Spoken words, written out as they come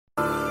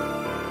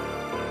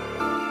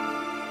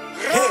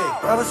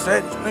Brother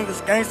said these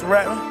niggas gangsta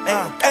rapping.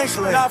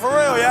 Gangsta. Nah, for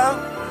real, y'all.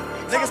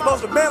 Niggas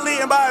supposed to been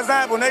leading by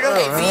example, nigga.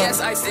 BTS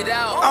iced it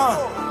out.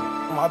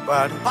 My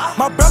body.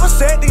 My brother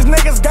said these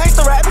niggas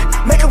gangsta rapping.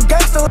 Make them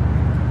gangsta.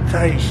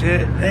 Tell you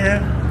shit,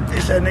 nigga. They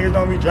said niggas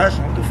don't be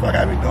dressing. What the fuck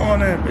I be doing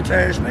then, bitch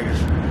ass niggas?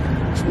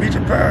 It's Meech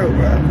Apparel,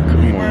 bro.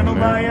 Couldn't be wearing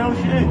nobody else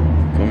shit.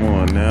 Come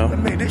on now. I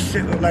mean, this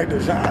shit look like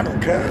design,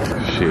 okay?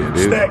 Shit, it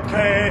is. Stack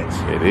pads.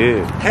 It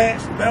is.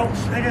 Hats, belts,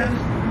 nigga.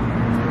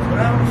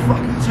 Whatever the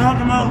fuck you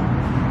talking about.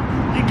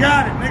 You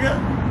got it, nigga.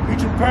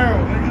 Meech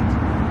Apparel, nigga.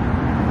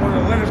 One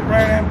of the latest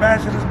brand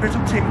ambassadors, bitch.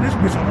 I'm taking this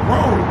bitch on the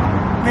road.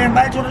 Me and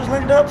Nitro just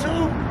linked up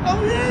too?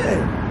 Oh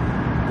yeah.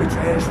 Bitch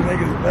ass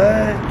niggas,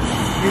 man.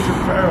 Meech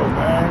Apparel,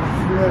 man.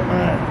 Yeah,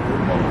 man.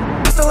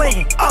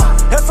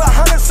 That's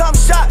 100-something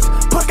shots.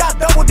 Push got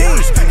double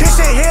D's. This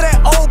shit hit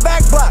that old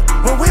back block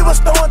when we was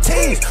throwing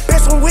tees.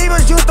 Bitch, when we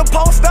was used to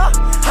post up,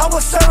 I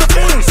was serving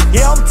beans.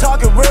 Yeah, I'm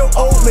talking real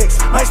old licks.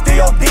 Might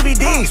steal your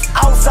DVDs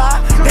outside.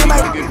 They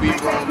might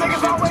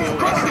niggas always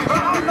crazy.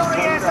 I know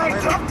they ass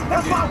ain't tough.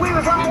 That's why we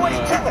was always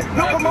killing.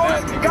 No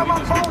promoters got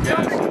my phone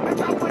jumping.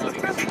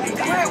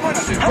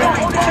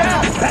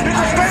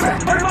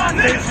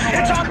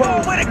 It's all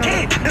going with a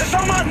kid. There's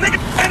so much niggas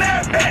in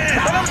there.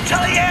 But I'm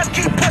telling your ass,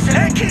 keep pushing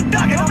and keep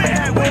ducking. I'm in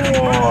there with it.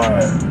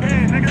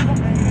 Hey, nigga.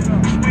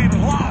 We was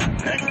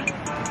live,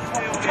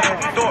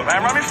 nigga. Do it,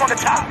 man. Run me from the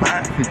top,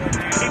 man.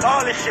 Keep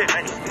all this shit,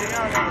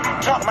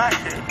 nigga. Talk my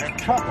shit, man.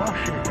 Talk my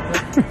shit.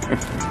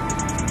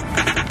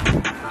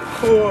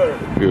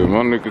 Yeah,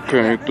 my nigga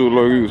came through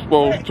like he was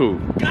supposed to.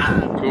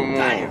 Come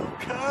on.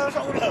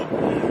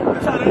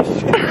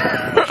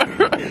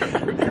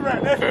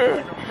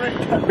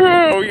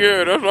 Hell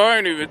yeah, that's why I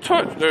ain't even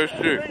touched that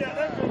shit.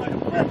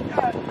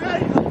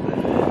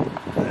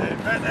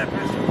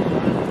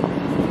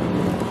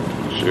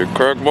 Shit,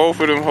 crack both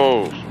of them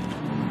hoes.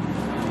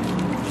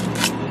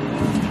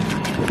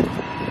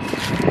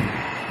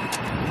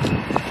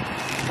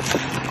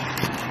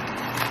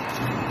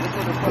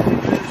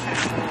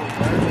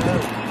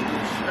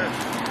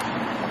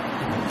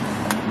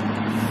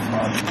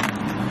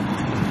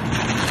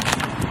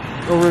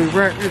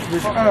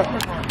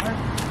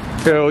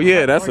 Hell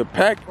yeah, that's a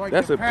pack. Like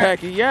that's a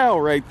Pacquiao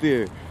right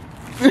there.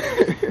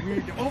 You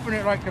need to open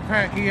it like the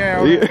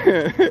Pacquiao.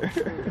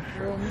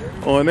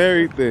 Yeah. On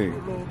everything. A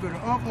little bit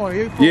of up on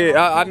it.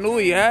 Yeah, I knew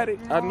he had it.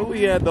 I knew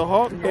he had the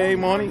Hawk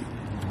game on it.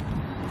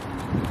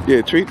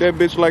 Yeah, treat that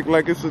bitch like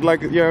it's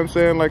like, you know what I'm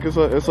saying, like it's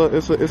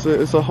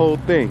a whole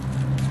thing.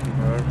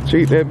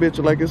 Treat that bitch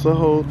like it's a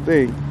whole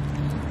thing.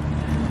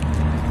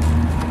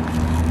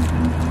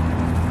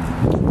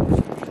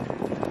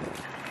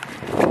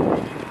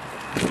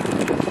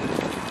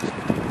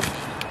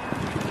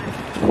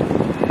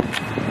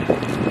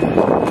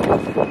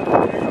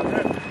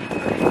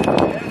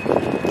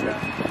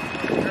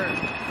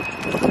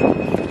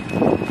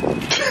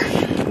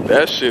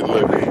 That shit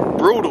look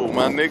brutal,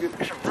 my nigga.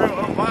 It's a real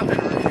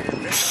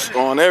unboxing.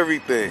 On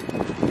everything.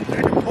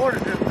 They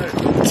deported this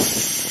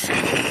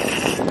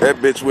bitch. That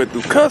bitch went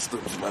through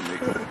customs, my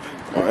nigga.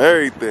 On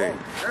everything.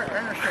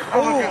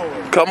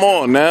 Come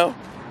on now.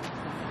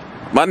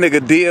 My nigga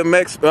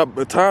DMX,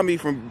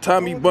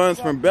 Tommy Buns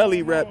from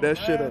Belly wrapped that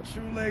shit up.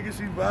 True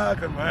Legacy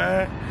vodka,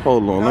 man.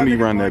 Hold on, let me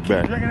run that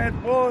back. Drinking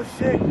that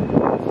bullshit.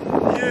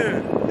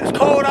 Yeah, it's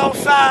cold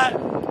outside.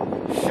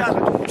 Shout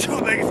out to True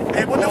Legacy.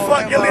 Hey, what the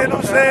fuck, you know what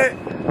I'm saying?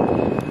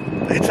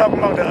 They talking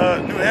about the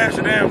New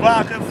Amsterdam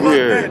vodka. Fuck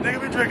that, nigga.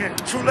 We drinking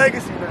True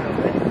Legacy now. You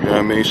know what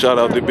I mean? Shout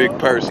out to Big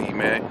Percy,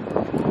 man.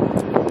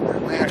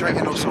 We ain't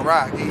drinking no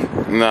Ciroc either.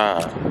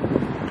 Nah,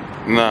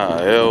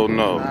 hell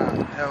no.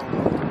 Nah, hell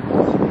no.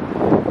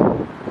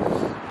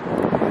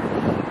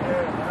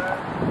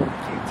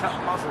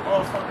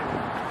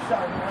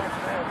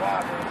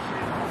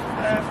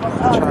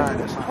 Try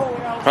this,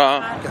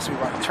 huh? Guess we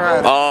about to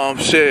try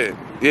this. Shit.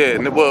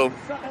 Yeah, well,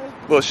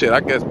 shit. I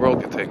guess bro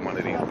can take one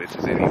of these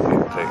bitches anyway.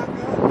 Take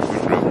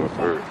one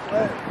first.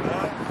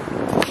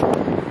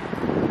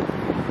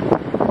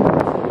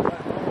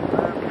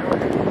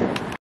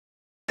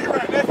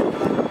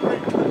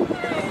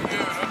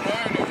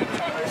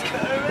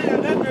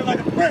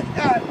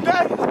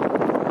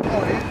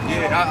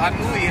 Yeah, I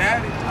knew he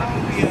had it. I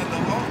knew he had the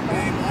whole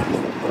game on it.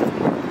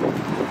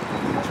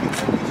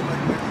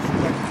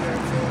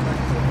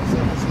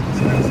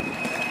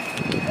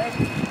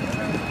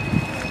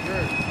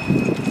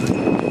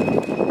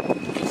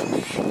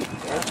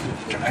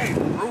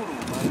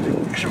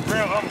 It's a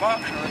real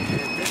unboxing right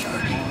here, bitch.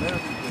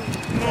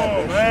 Come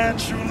on, man.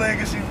 True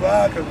Legacy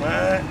vodka,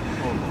 man.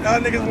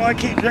 Y'all niggas want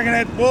to keep drinking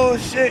that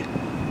bullshit?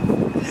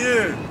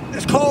 Yeah.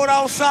 It's cold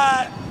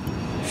outside.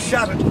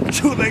 Shout out to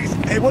True Legacy.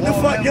 Hey, what the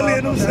fuck, you know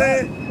what I'm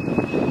saying?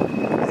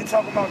 They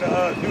talking about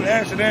the New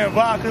Amsterdam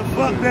vodka.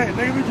 Fuck that,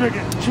 nigga. We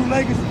drinking True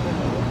Legacy.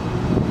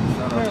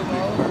 Shout out to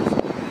Big Percy.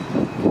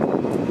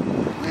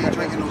 We ain't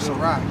drinking no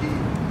Ciroc either.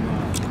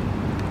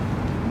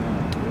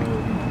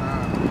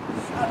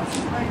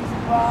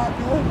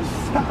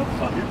 Stop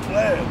fucking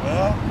playing,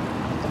 man.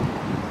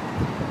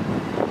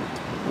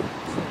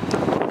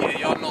 Yeah,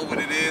 y'all know what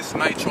it is. It's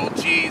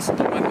Nitro-geez,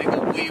 my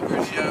nigga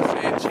Weavers, you know what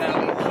I'm saying?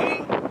 Charlie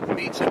P,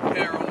 Meech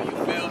Apparel, you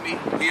feel me?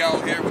 We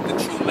out here with the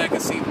true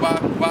legacy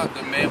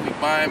vodka, man. We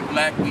buying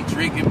black, we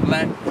drinking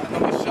black,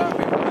 we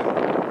shopping black. You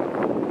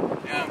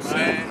know what I'm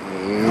saying?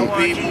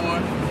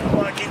 I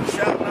want to keep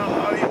shouting out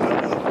all these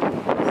other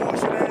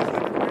bullshit ass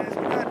niggas.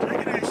 We're not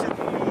drinking that shit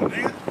no more,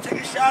 nigga.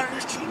 Take a shot of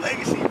this true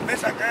legacy,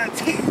 bitch. I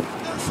guarantee you. You know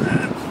what I'm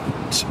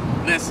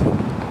saying? Listen,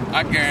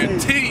 I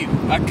guarantee you.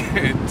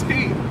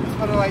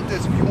 Let's put it like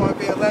this. If you want to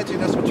be a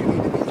legend, that's what you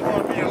need to be. You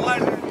want to be a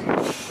legend?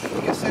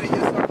 You consider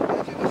yourself a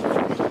legend, that's what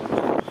you need to be.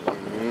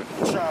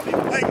 I'm trying to be a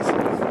legacy,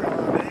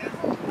 man.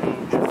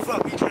 What the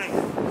fuck we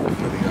drinking?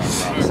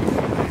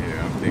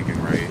 Yeah, I'm thinking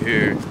right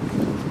here.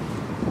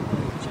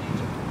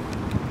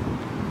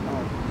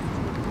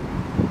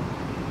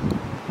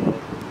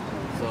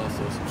 There's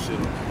also some shit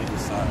on the other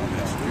side of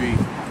that street.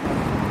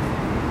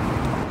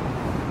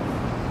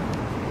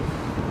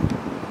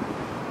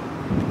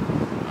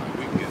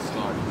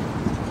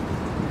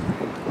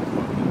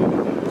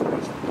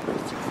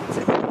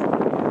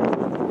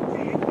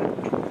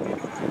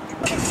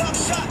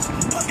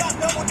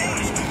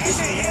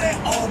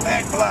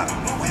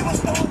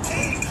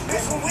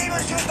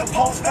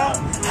 Post up, I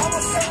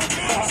was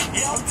 17.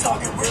 Yeah, I'm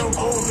talking real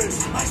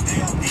oldest. I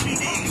stay on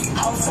DVDs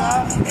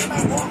outside in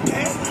my walk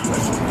pants.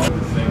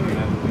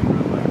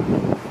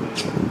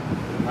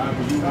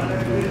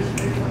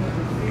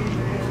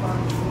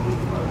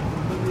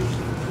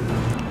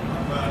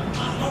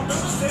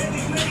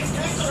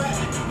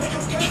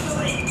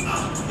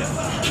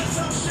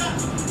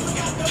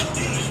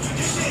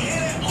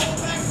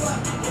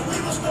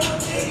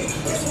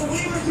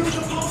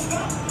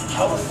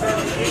 I was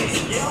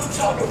 17, yeah, I'm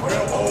talking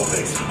real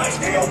oldest. I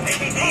stay on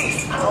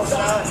DVDs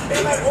outside, they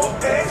like walk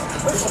past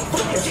with some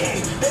fucking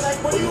G's. They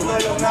like, where you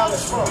learn your knowledge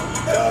from?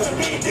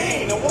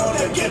 Dean, the one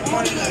that get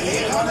money to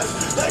hit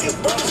hunters like it's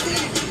Brother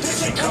Steve.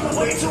 This ain't coming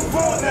way too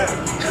far now,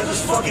 cause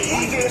it's fucking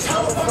easy. It's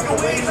how the fucking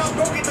ways I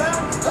broke it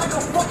down like a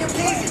fucking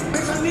peasy.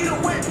 Bitch, I need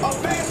a whip, a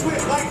fast whip,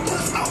 like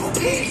this, I'm a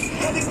piece.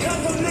 And because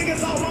some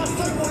niggas out my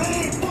circle, they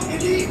ain't fucking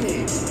need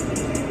me.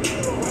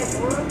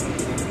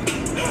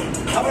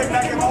 I went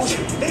back in motion.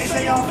 They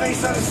say y'all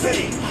face of the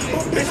city.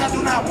 Bitch, I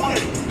do not want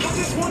it. I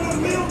just want a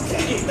meal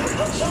ticket. I'm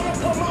trying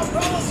to put my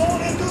fellas on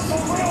and do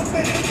some real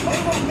things. They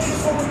want me to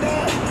slow it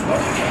down.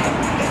 But I can't.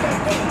 It's that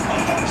thing.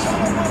 I'm trying to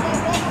run my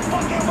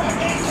motherfucking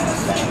rock into the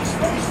same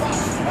space rock.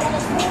 All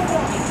the small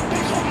rockets.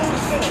 Bitch, I'm on the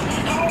center.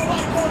 I don't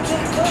like going to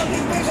the club.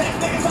 These bitch ass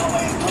niggas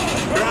always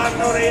coming. Bro, I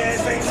know they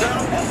ass ain't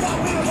something. That's why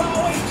we was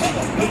always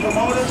kicking. The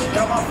promoters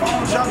got my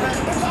phone jumping.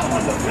 Bitch, I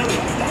want the Philly.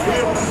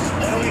 Real ones.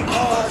 Philly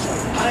cars.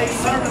 I ain't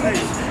serving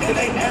niggas. If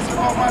they asking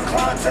all my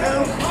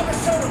clientele, I've been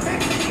serving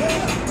bitches,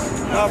 nigga.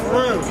 Nah, for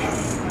real.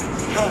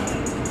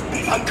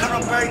 I cut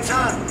up every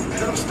time,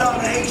 cause I'm starting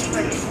to hate you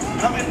niggas.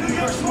 I'm in New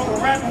York smoking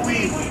rapper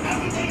weed.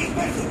 Everything is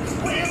expensive.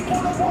 We're in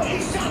Baltimore,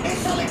 East Shop, they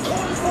selling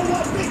quarters for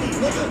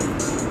 $150, nigga.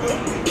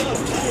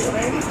 Damn,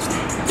 baby.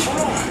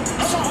 Hold on,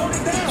 I'm gonna hold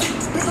it down.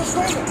 Bitch, I'm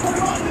screaming. Put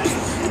it on, nigga.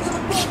 Get to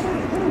the fuck with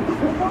it.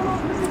 If all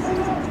those niggas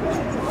ain't up there,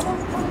 I'm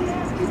gonna fucking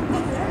ask you.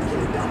 Put that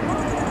shit down.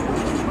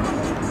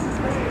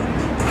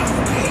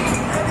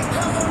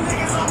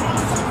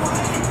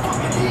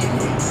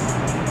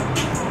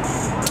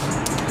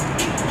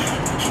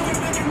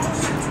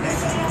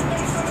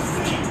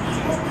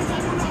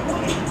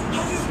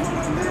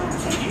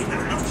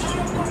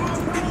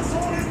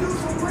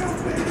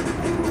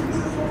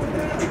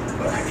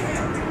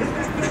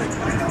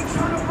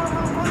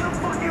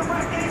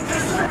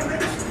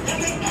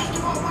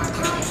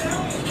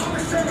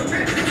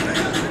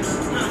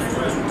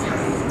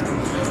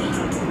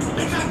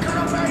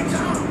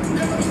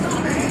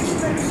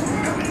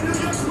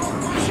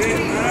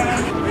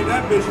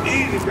 That bitch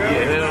easy, bro. Yeah,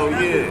 hell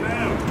yeah.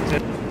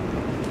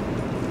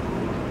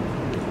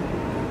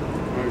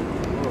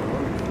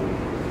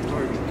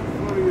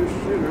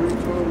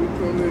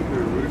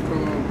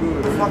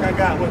 What the fuck I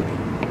got with me?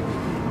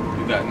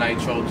 You got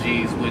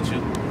Nitro-geez with you.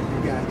 You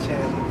got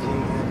Charlie G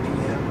and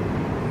PM.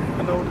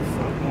 I know what the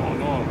fuck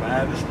going on,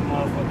 man. This is the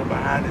motherfucker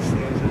behind the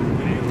scenes of the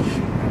video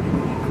shit. Man, you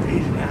going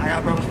crazy, man. I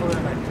got brothers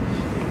feeling like this.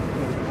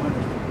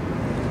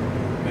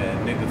 Man,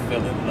 nigga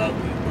feeling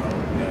lovely, bro. You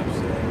know what I'm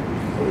saying?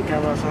 What we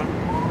got about something?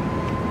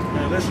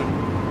 Man, listen.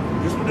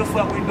 This what the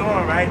fuck we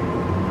doing, right?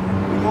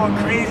 We going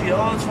crazy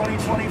all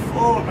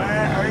 2024,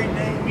 man.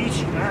 Everything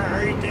Meechy, man.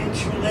 Everything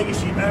true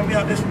legacy, man. We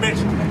out this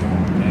bitch.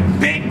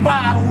 Big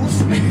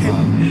bottles.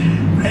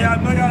 Hey, I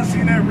know y'all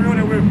seen that reel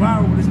that went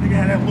viral. This nigga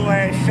had that little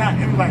ass shot.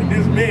 It was like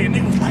this big.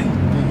 Nigga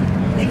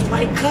was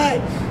like,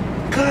 cut.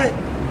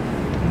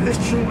 This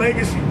true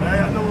legacy,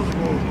 man. I know what's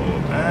going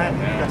on, man.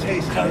 Yeah.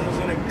 Taste Cousins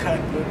in the cut,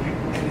 baby.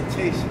 and it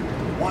tastes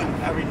one.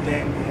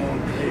 Everything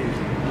going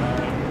crazy,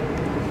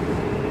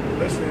 man.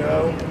 Listen,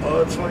 yo,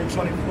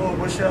 2024.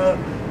 What's y'all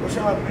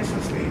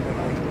mission statement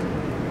like?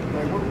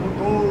 What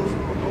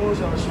goals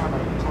y'all trying to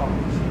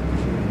accomplish?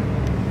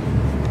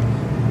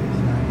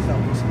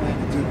 Something smart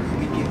to do.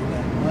 We getting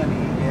that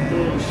money, yeah.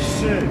 Oh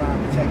shit.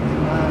 Protect the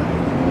mind.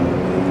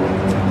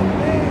 Protect the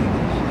bag and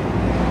shit.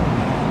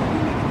 We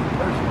making it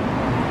personal.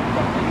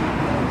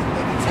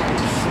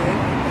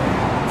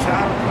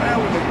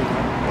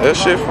 That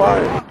shit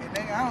fire.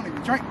 Nigga, I don't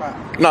even drink by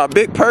it. Nah,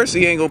 Big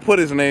Percy ain't gonna put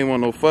his name on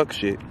no fuck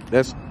shit.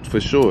 That's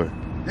for sure.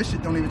 This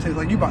shit don't even taste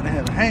like you about to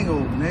have a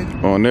hangover,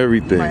 nigga. On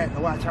everything. You might have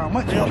to watch how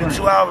much you Yo, drink.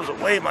 2 hours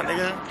away, my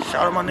nigga.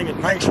 Shout out my nigga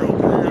Nitro,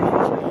 man.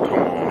 Come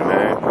on,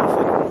 man.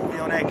 Movie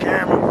on that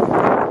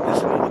camera.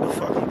 Listen to what the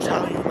fuck I'm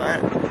telling you, man.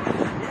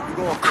 You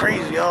going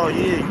crazy all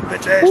year. You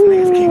bitch ass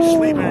niggas keep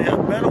sleeping.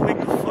 Y'all better wake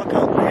the fuck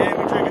up, man.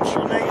 We drinking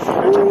true legacy.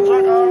 Bitch, I'm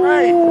drunk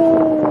alright.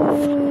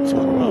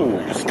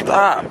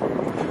 Stop.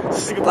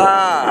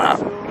 Stop.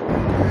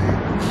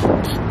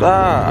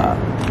 Stop.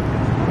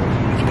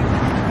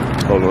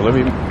 Hold on, let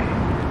me.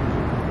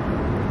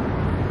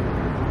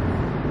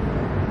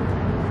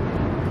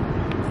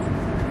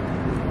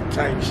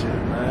 Type shit,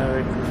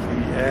 man.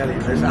 Graffiti alley.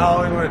 Bitch, I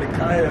always wanted to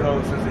come here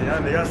though since a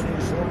young nigga. I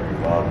seen so many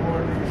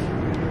Baltimore niggas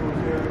shooting videos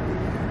here.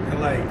 And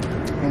like,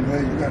 I'm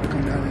glad you got to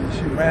come down here and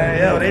shoot. man,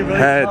 yo, they really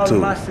Had follow to.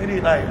 my city.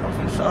 Like, I'm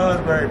from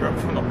Salisbury, bro. I'm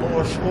from the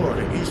Lower Shore,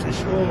 the Eastern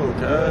Shore,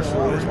 cuz.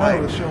 So it's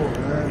like,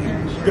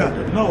 you got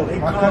to know. They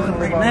My call cousin it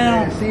was right out now.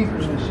 there in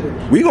Seekers and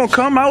shit. We gonna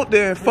come out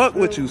there and fuck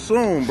with you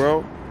soon,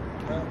 bro.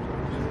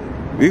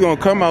 We gonna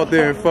come out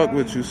there and fuck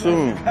with you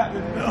soon. Got to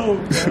know,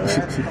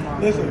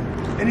 man. Listen,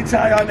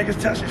 anytime y'all niggas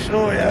touch the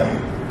shore, yo.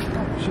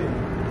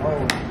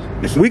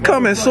 We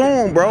coming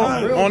soon, bro.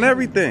 On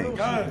everything.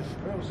 Guys,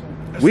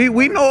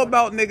 We know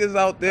about niggas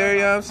out there,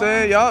 you know what I'm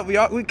saying?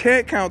 Y'all we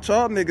can't count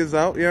y'all niggas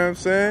out, you know what I'm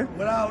saying?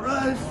 without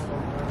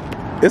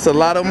us, It's a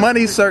lot of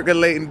money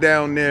circulating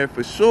down there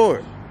for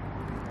sure.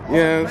 You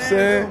know what I'm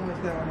saying?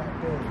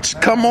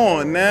 Come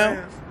on now.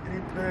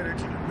 any player that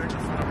you can mention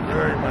from the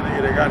Prairie, my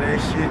nigga, they got that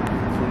shit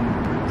from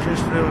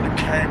Chrisfield to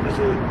Cambridge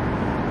to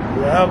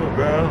wherever,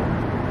 bro.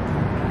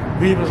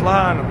 Beaver's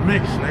lying in the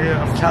mix, nigga.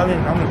 I'm telling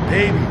you, I'm the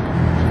baby.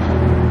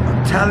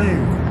 I'm telling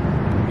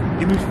you.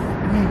 Give me,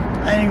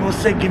 I ain't gonna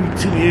say give me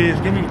 2 years.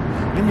 Give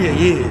me a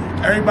year.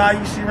 Everybody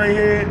you see right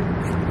here,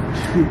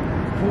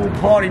 pool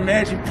party,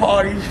 magic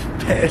parties,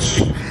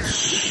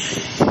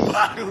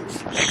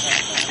 bottles,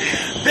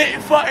 big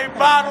fucking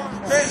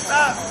bottles, bitch,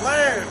 stop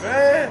playing,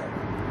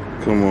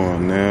 man. Come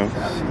on now.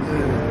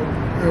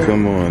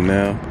 Come on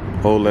now.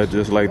 Hold that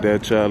just like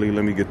that, Charlie.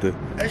 Let me get the.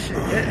 That shit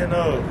hitting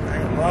up. I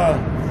ain't gonna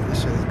lie.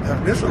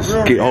 This is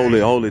a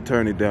real Hold it,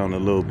 turn it down a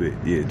little bit.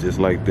 Yeah, just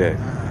like that.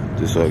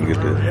 Just so I can get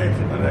that.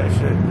 reaction to that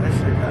shit. That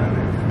shit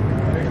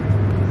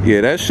kinda.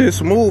 Yeah, that shit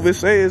smooth. It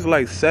say it's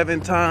like 7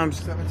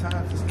 times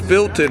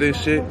filtered and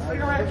shit.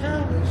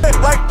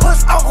 Like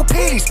puss Uncle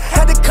Petey's.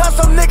 Had to cut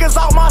some niggas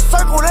out my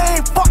circle, they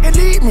ain't fucking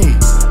need me.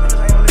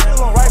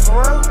 Right for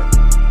real?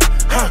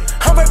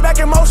 I'm right back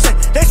in motion.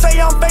 They say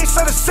I'm face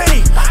of the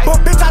city, but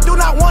bitch, I do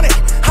not want it.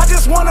 I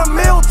just want a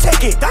meal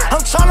ticket.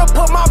 I'm trying to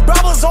put my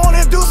brothers on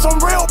and do some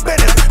real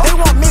business. They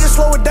want me to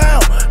slow it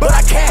down, but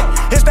I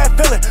can't. It's that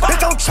feeling.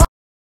 Bitch, I'm trying.